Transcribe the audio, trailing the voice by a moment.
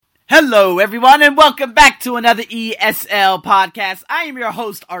Hello, everyone, and welcome back to another ESL podcast. I am your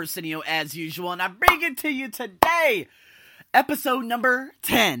host, Arsenio, as usual, and I'm bringing to you today episode number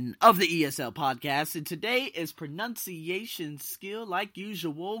 10 of the ESL podcast. And today is pronunciation skill, like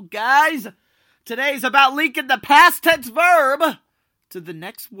usual. Guys, today's about linking the past tense verb to the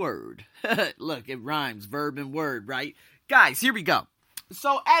next word. Look, it rhymes, verb and word, right? Guys, here we go.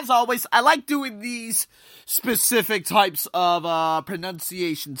 So, as always, I like doing these specific types of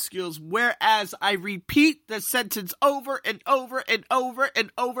pronunciation skills, whereas I repeat the sentence over and over and over and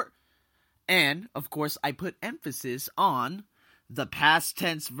over. And, of course, I put emphasis on the past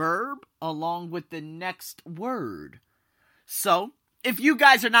tense verb along with the next word. So, if you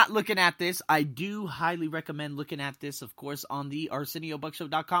guys are not looking at this, I do highly recommend looking at this, of course, on the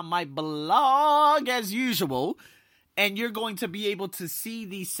ArsenioBuckShow.com, my blog, as usual. And you're going to be able to see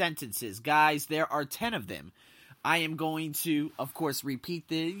these sentences. Guys, there are 10 of them. I am going to, of course, repeat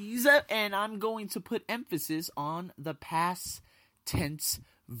these. And I'm going to put emphasis on the past tense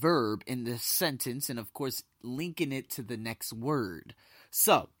verb in the sentence. And, of course, linking it to the next word.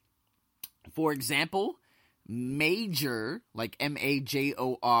 So, for example, major, like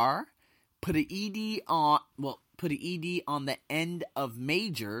M-A-J-O-R, put an E-D on, put an E-D on the end of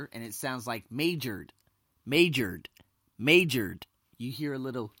major. And it sounds like majored. Majored. Majored. You hear a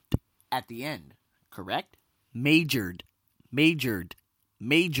little at the end, correct? Majored. Majored.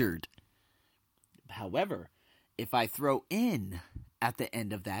 Majored. However, if I throw in at the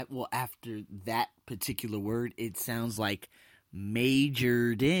end of that, well, after that particular word, it sounds like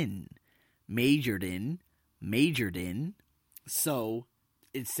majored in. Majored in. Majored in. So,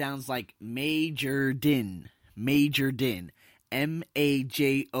 it sounds like majored in. Majored in. M-A-J-O-R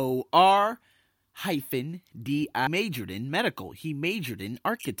hyphen D-I majored in medical. He majored in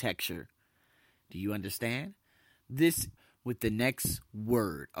architecture. Do you understand? This with the next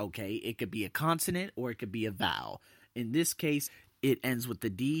word, okay? It could be a consonant or it could be a vowel. In this case, it ends with the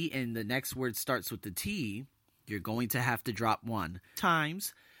D and the next word starts with the T. You're going to have to drop one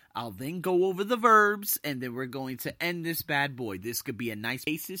times. I'll then go over the verbs and then we're going to end this bad boy. This could be a nice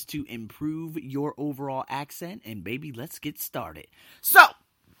basis to improve your overall accent. And baby, let's get started.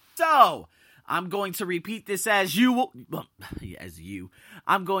 So, I'm going to repeat this I'm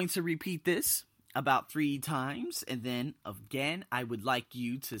going to repeat this about 3 times. And then, again, I would like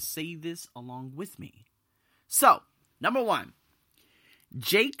you to say this along with me. So, number 1.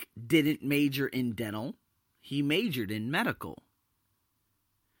 Jake didn't major in dental. He majored in medical.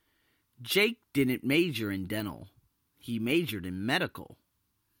 Jake didn't major in dental. He majored in medical.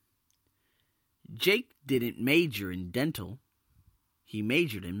 Jake didn't major in dental. He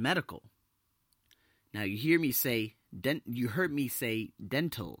majored in medical. Now, you heard me say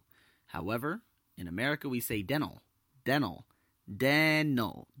dental. However, in America, we say dental. Dental.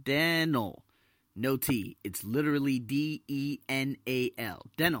 Dental. Dental. No T. It's literally D-E-N-A-L.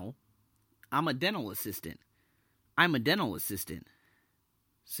 Dental. I'm a dental assistant. I'm a dental assistant.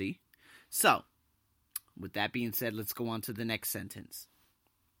 See? So, with that being said, let's go on to the next sentence.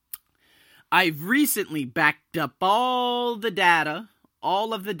 I've recently backed up all of the data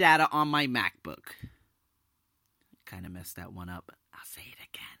on my MacBook. Kind of messed that one up. I'll say it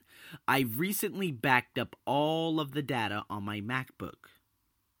again. I've recently backed up all of the data on my MacBook.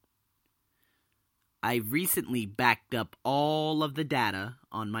 I've recently backed up all of the data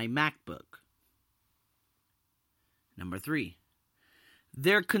on my MacBook. Number 3.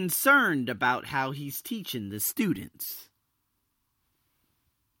 They're concerned about how he's teaching the students.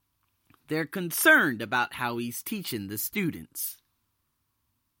 They're concerned about how he's teaching the students.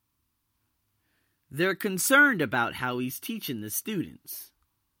 They're concerned about how he's teaching the students.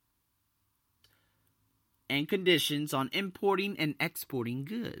 And conditions on importing and exporting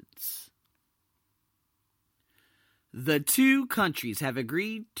goods. The 2 countries have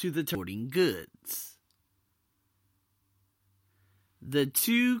agreed to the importing goods. The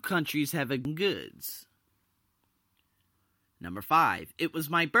 2 countries have goods. Number 5. It was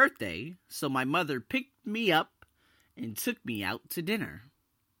my birthday, so my mother picked me up and took me out to dinner.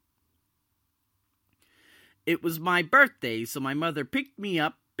 It was my birthday, so my mother picked me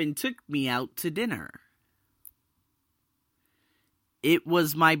up and took me out to dinner. It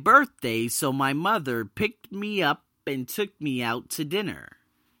was my birthday, so my mother picked me up and took me out to dinner.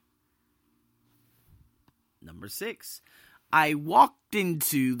 Number 6. I walked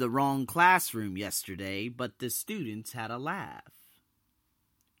into the wrong classroom yesterday, but the students had a laugh.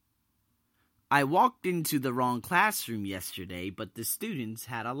 I walked into the wrong classroom yesterday, but the students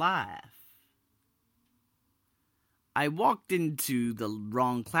had a laugh. I walked into the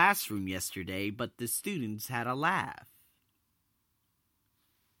wrong classroom yesterday, but the students had a laugh.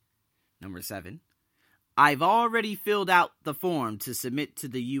 Number 7. I've already filled out the form to submit to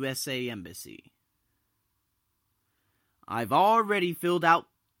the USA Embassy. I've already filled out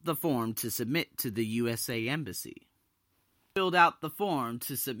the form to submit to the USA Embassy. Filled out the form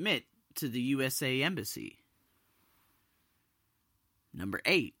to submit to the USA Embassy. Number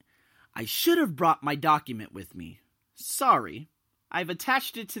 8. I should have brought my document with me. Sorry, I've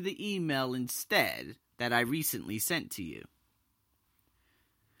attached it to the email instead that I recently sent to you.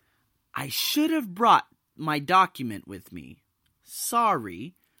 I should have brought my document with me.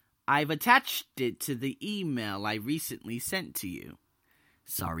 Sorry, I've attached it to the email I recently sent to you.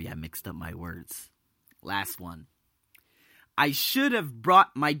 Sorry, I mixed up my words. Last one. I should have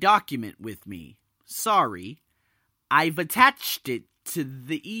brought my document with me. Sorry, I've attached it to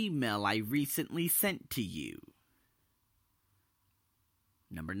the email I recently sent to you.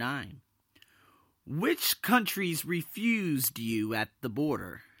 Number 9. Which countries refused you at the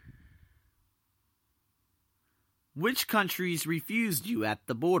border? Which countries refused you at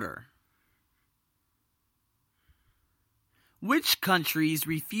the border? Which countries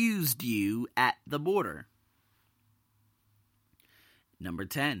refused you at the border? Number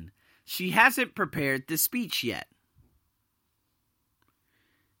 10. She hasn't prepared the speech yet.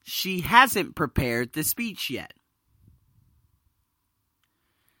 She hasn't prepared the speech yet.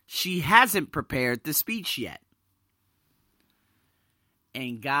 She hasn't prepared the speech yet.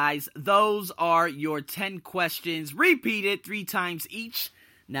 And guys, those are your 10 questions, repeated 3 times each.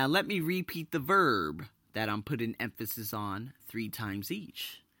 Now let me repeat the verb that I'm putting emphasis on 3 times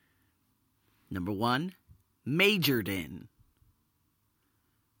each. Number 1, majored in.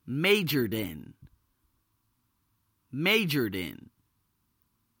 Majored in. Majored in.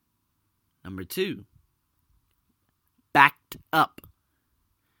 Number 2, backed up.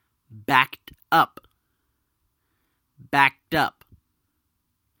 Backed up. Backed up.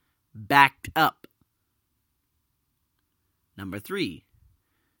 Backed up. Number 3,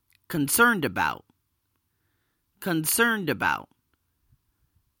 concerned about. Concerned about.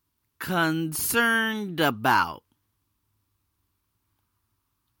 Concerned about.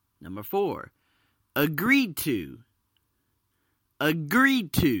 Number 4, agreed to.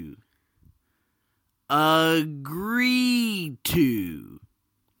 Agreed to. Agreed to.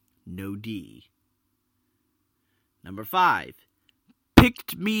 No D. Number 5,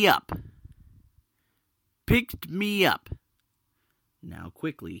 picked me up. Picked me up. Now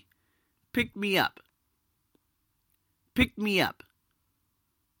quickly. Picked me up. Picked me up.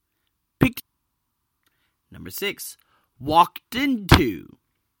 Picked. Number 6, walked into.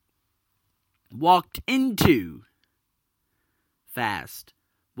 Walked into. Fast.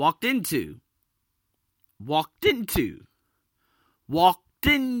 Walked into. Walked into. Walked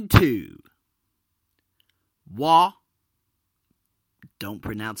into. Don't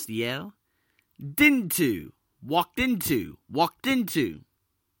pronounce the L. Dinto. Walked into. Walked into.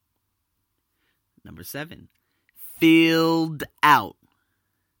 Number 7, filled out.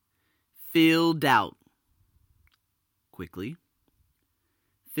 Filled out. Quickly.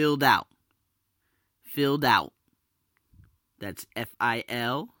 Filled out. Filled out. That's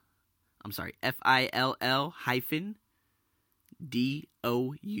F-I-L-L hyphen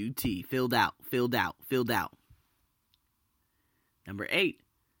D-O-U-T. Filled out. Filled out. Filled out. Number 8,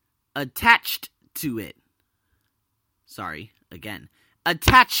 attached to it. Sorry, again.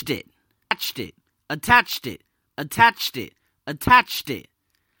 Attached it. Attached it. Attached it. Attached it. Attached it.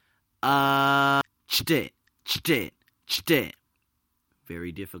 Cht.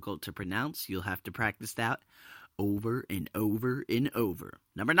 Very difficult to pronounce. You'll have to practice that over and over and over.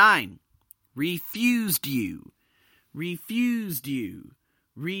 Number 9, refused you. Refused you.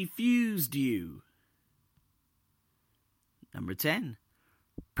 Refused you. Number 10,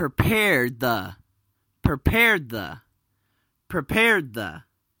 prepared the. Prepared the. Prepared the.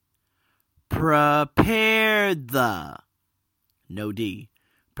 Prepared the. No D.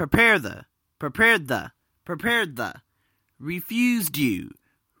 Prepare the. Prepared the. Prepared the. Refused you.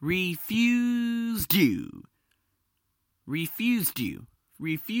 Refused you. Refused you.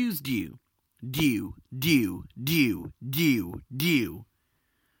 Refused you. Due.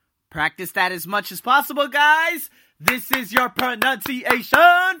 Practice that as much as possible, guys. This is your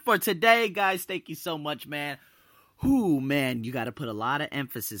pronunciation for today, guys. Thank you so much, man. Man, you got to put a lot of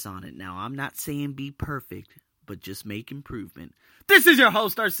emphasis on it. Now, I'm not saying be perfect, but just make improvement. This is your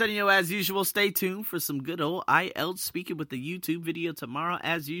host, Arsenio, as usual. Stay tuned for some good old IELTS speaking with the YouTube video tomorrow,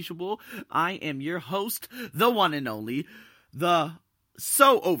 as usual. I am your host, the one and only, the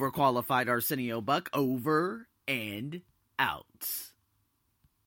so overqualified Arsenio Buck, over and out.